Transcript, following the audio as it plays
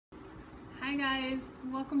Hi guys,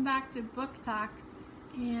 welcome back to Book Talk,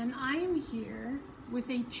 and I am here with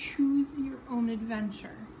a choose your own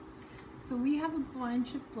adventure. So we have a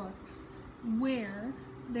bunch of books where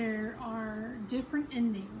there are different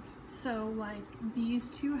endings. So like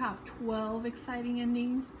these two have 12 exciting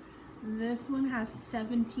endings. This one has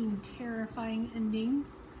 17 terrifying endings,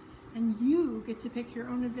 and you get to pick your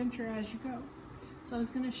own adventure as you go. So I was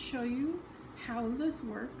going to show you how this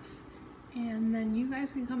works, and then you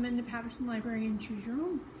guys can come into Patterson Library and choose your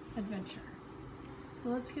own adventure. So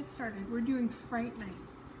let's get started. We're doing Fright Night.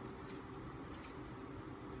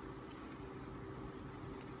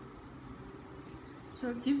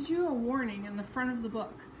 So it gives you a warning in the front of the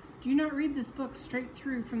book. Do not read this book straight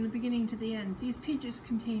through from the beginning to the end. These pages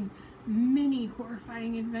contain many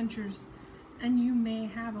horrifying adventures, and you may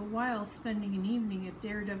have a while spending an evening at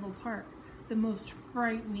Daredevil Park, the most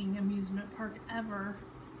frightening amusement park ever.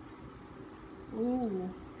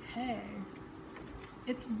 Okay.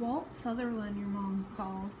 It's Walt Sutherland, your mom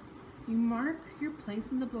calls. You mark your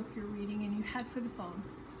place in the book you're reading and you head for the phone.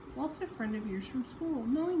 Walt's a friend of yours from school.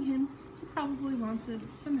 Knowing him, he probably wants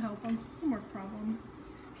some help on some homework problem.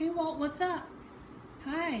 Hey Walt, what's up?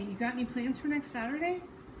 Hi, you got any plans for next Saturday?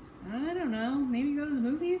 I don't know, maybe go to the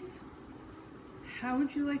movies? How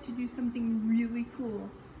would you like to do something really cool,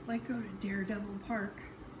 like go to Daredevil Park?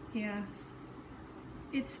 Yes.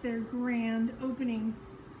 It's their grand opening.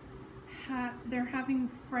 They're having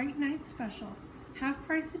Fright Night special.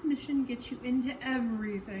 Half-price admission gets you into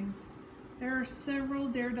everything. There are several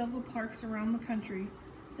Daredevil parks around the country.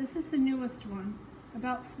 This is the newest one,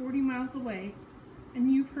 about 40 miles away,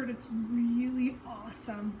 and you've heard it's really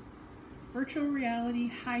awesome. Virtual reality,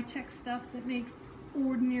 high-tech stuff that makes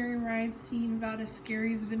ordinary rides seem about as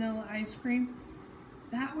scary as vanilla ice cream.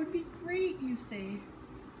 That would be great, you say.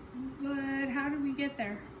 But how do we get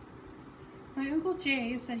there? My Uncle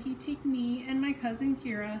Jay said he'd take me and my cousin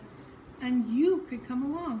Kira, and you could come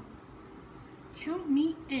along. Count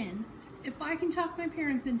me in. If I can talk my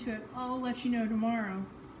parents into it, I'll let you know tomorrow.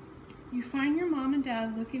 You find your mom and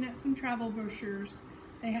dad looking at some travel brochures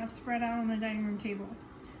they have spread out on the dining room table.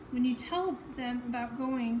 When you tell them about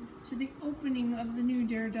going to the opening of the new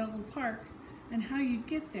Daredevil Park and how you'd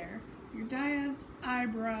get there, your dad's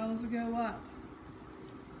eyebrows go up.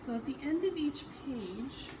 So at the end of each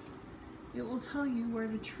page, it will tell you where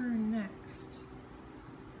to turn next.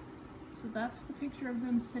 So that's the picture of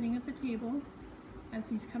them sitting at the table as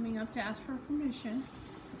he's coming up to ask for permission,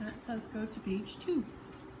 and it says go to page 2.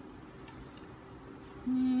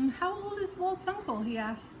 How old is Walt's uncle? He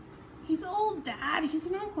asks. He's old, Dad. He's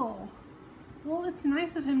an uncle. Well, it's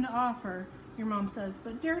nice of him to offer, your mom says,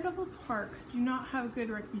 but Daredevil parks do not have a good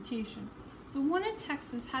reputation. The one in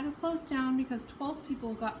Texas had to close down because 12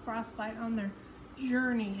 people got frostbite on their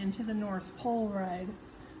journey into the North Pole ride.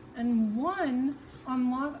 And one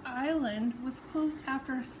on Long Island was closed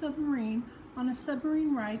after a submarine on a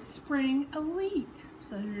submarine ride sprang a leak,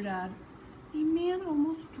 says your dad. A man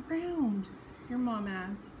almost drowned, your mom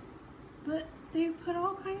adds. But they've put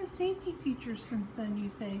all kinds of safety features since then, you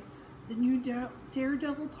say. The new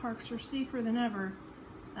Daredevil parks are safer than ever.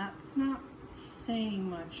 That's not saying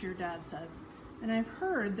much, your dad says. And I've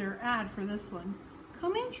heard their ad for this one.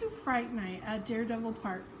 Coming to Fright Night at Daredevil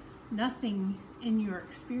Park. Nothing in your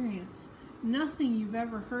experience, nothing you've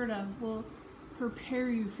ever heard of will prepare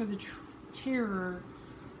you for the terror.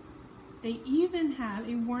 They even have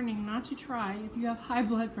a warning not to try if you have high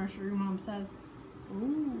blood pressure, your mom says.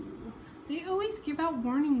 Ooh, they always give out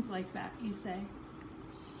warnings like that, you say.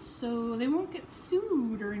 So they won't get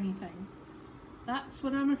sued or anything. That's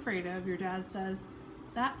what I'm afraid of, your dad says.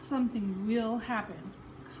 That something will happen.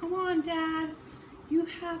 Come on, Dad. You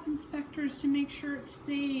have inspectors to make sure it's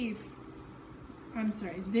safe. I'm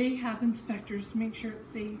sorry, they have inspectors to make sure it's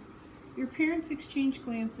safe. Your parents exchange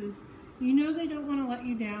glances. You know they don't want to let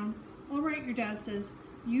you down. All right, your dad says.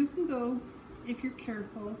 You can go if you're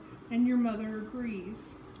careful, and your mother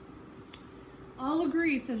agrees. I'll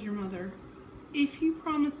agree, says your mother, if you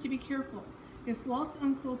promise to be careful. If Walt's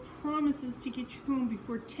uncle promises to get you home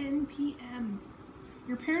before 10 p.m.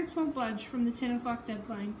 Your parents won't budge from the 10 o'clock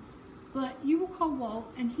deadline, but you will call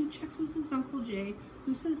Walt and he checks with his Uncle Jay,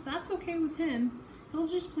 who says that's okay with him. He'll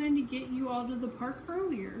just plan to get you all to the park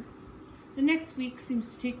earlier. The next week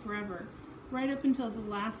seems to take forever, right up until the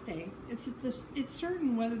last day. It's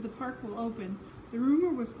certain whether the park will open. The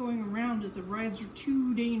rumor was going around that the rides are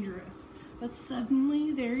too dangerous, but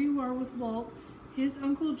suddenly there you are with Walt, his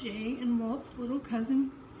Uncle Jay, and Walt's little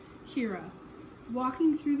cousin Kira,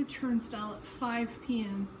 walking through the turnstile at 5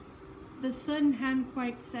 p.m. The sun hadn't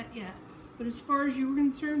quite set yet, but as far as you were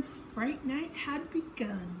concerned, Fright Night had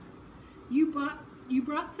begun. You bought You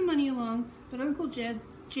brought some money along, but Uncle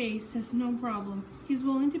Jay says no problem. He's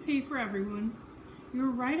willing to pay for everyone. You're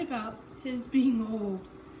right about his being old.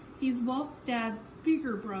 He's Walt's dad's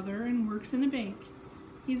bigger brother and works in a bank.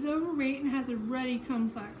 He's overweight and has a ruddy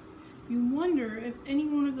complex. You wonder if any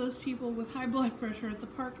one of those people with high blood pressure at the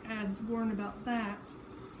park ads warn about that.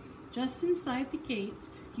 Just inside the gate,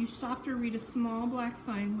 you stop to read a small black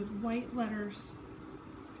sign with white letters.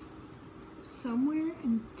 Somewhere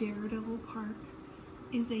in Daredevil Park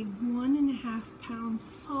is a 1.5 pound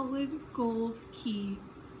solid gold key.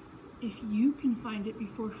 If you can find it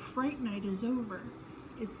before Fright Night is over,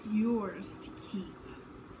 it's yours to keep.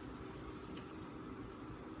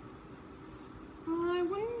 I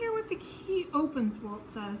wonder what the key opens, Walt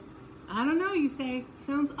says. I don't know, you say.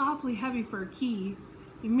 Sounds awfully heavy for a key.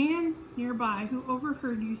 A man nearby who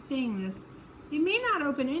overheard you saying this, it may not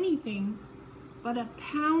open anything, but 1.5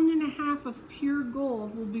 pounds of pure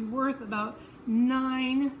gold will be worth about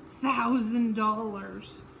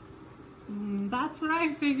 $9,000. That's what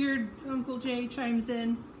I figured, Uncle Jay chimes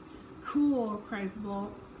in. Cool, cries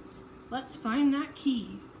Walt. Let's find that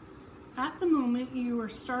key. At the moment, you are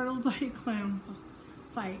startled by a clown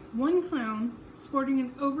fight. One clown, sporting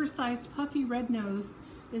an oversized puffy red nose,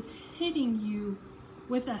 is hitting you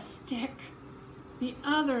with a stick. The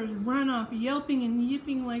others run off, yelping and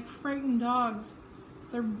yipping like frightened dogs.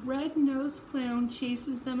 The red-nosed clown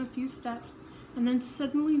chases them a few steps and then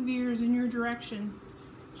suddenly veers in your direction.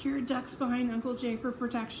 Kira ducks behind Uncle Jay for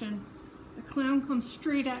protection. The clown comes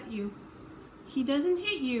straight at you. He doesn't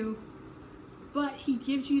hit you, but he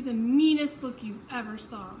gives you the meanest look you've ever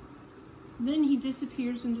saw. Then he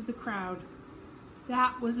disappears into the crowd.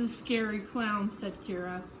 That was a scary clown, said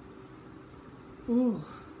Kira. Ooh,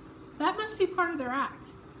 that must be part of their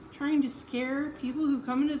act. Trying to scare people who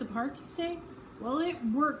come into the park, you say? Well, it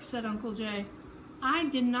works, said Uncle Jay. I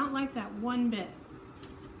did not like that one bit.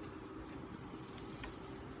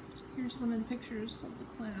 Here's one of the pictures of the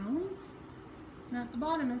clowns. And at the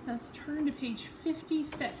bottom it says turn to page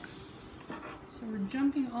 56. So we're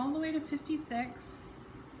jumping all the way to 56.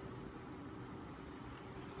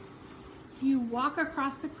 You walk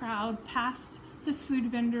across the crowd, past the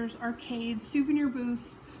food vendors, arcades, souvenir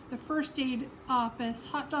booths, the first aid office,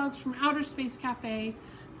 hot dogs from Outer Space Cafe,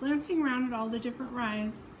 glancing around at all the different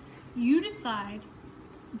rides. You decide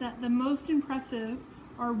that the most impressive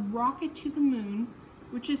are Rocket to the Moon,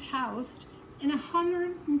 which is housed in a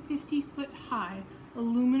 150-foot high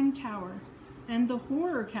aluminum tower, and the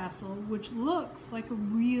Horror Castle, which looks like a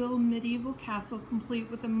real medieval castle complete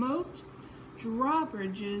with a moat,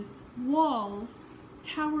 drawbridges, walls,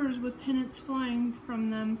 towers with pennants flying from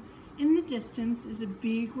them. In the distance is a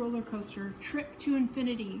big roller coaster, Trip to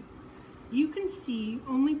Infinity. You can see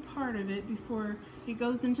only part of it before it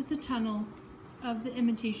goes into the tunnel of the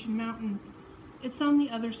Imitation Mountain. It's on the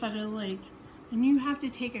other side of the lake, and you have to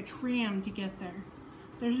take a tram to get there.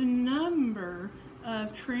 There's a number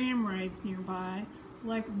of tram rides nearby,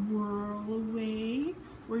 like Whirlaway,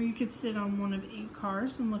 where you could sit on one of 8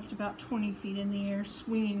 cars and lift about 20 feet in the air,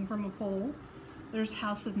 swinging from a pole. There's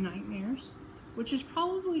House of Nightmares, which is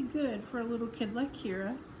probably good for a little kid like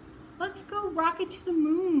Kira. Let's go Rocket to the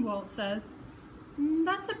Moon, Walt says.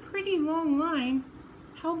 That's a pretty long line.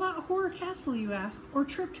 How about Horror Castle, you ask, or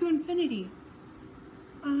Trip to Infinity?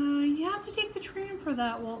 You have to take the tram for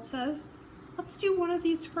that, Walt says. Let's do one of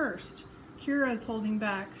these first. Kira is holding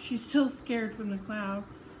back. She's still scared from the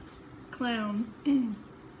clown.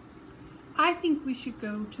 I think we should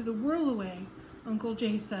go to the Whirlaway, Uncle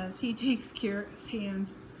Jay says. He takes Kira's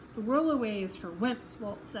hand. The Whirlaway is for wimps,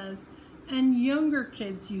 Walt says, and younger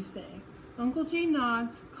kids, you say. Uncle Jay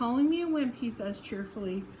nods. Calling me a wimp, he says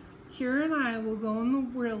cheerfully. Kira and I will go on the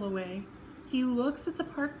Whirlaway. He looks at the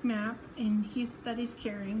park map that he's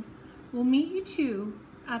carrying. We'll meet you two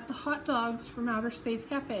at the hot dogs from Outer Space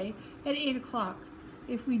Cafe at 8 o'clock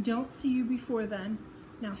if we don't see you before then.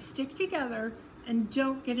 Now stick together and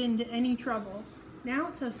don't get into any trouble. Now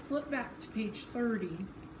it says flip back to page 30.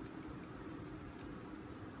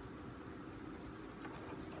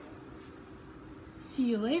 See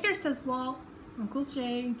you later, says Walt. Uncle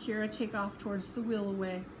Jay and Kira take off towards the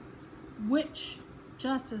Whirlaway, which,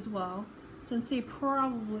 just as well, since it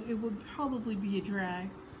would probably be a drag.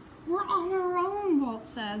 We're on our own, Walt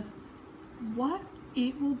says. What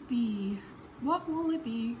will it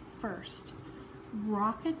be first?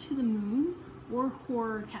 Rocket to the Moon or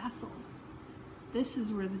Horror Castle? This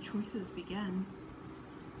is where the choices begin.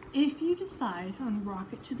 If you decide on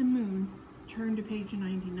Rocket to the Moon, turn to page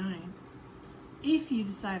 99. If you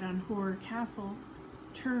decide on Horror Castle,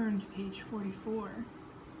 turn to page 44.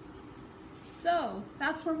 So,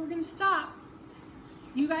 that's where we're going to stop.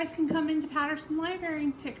 You guys can come into Patterson Library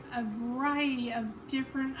and pick a variety of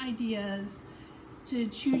different ideas to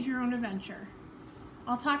choose your own adventure.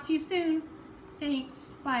 I'll talk to you soon. Thanks.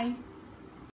 Bye.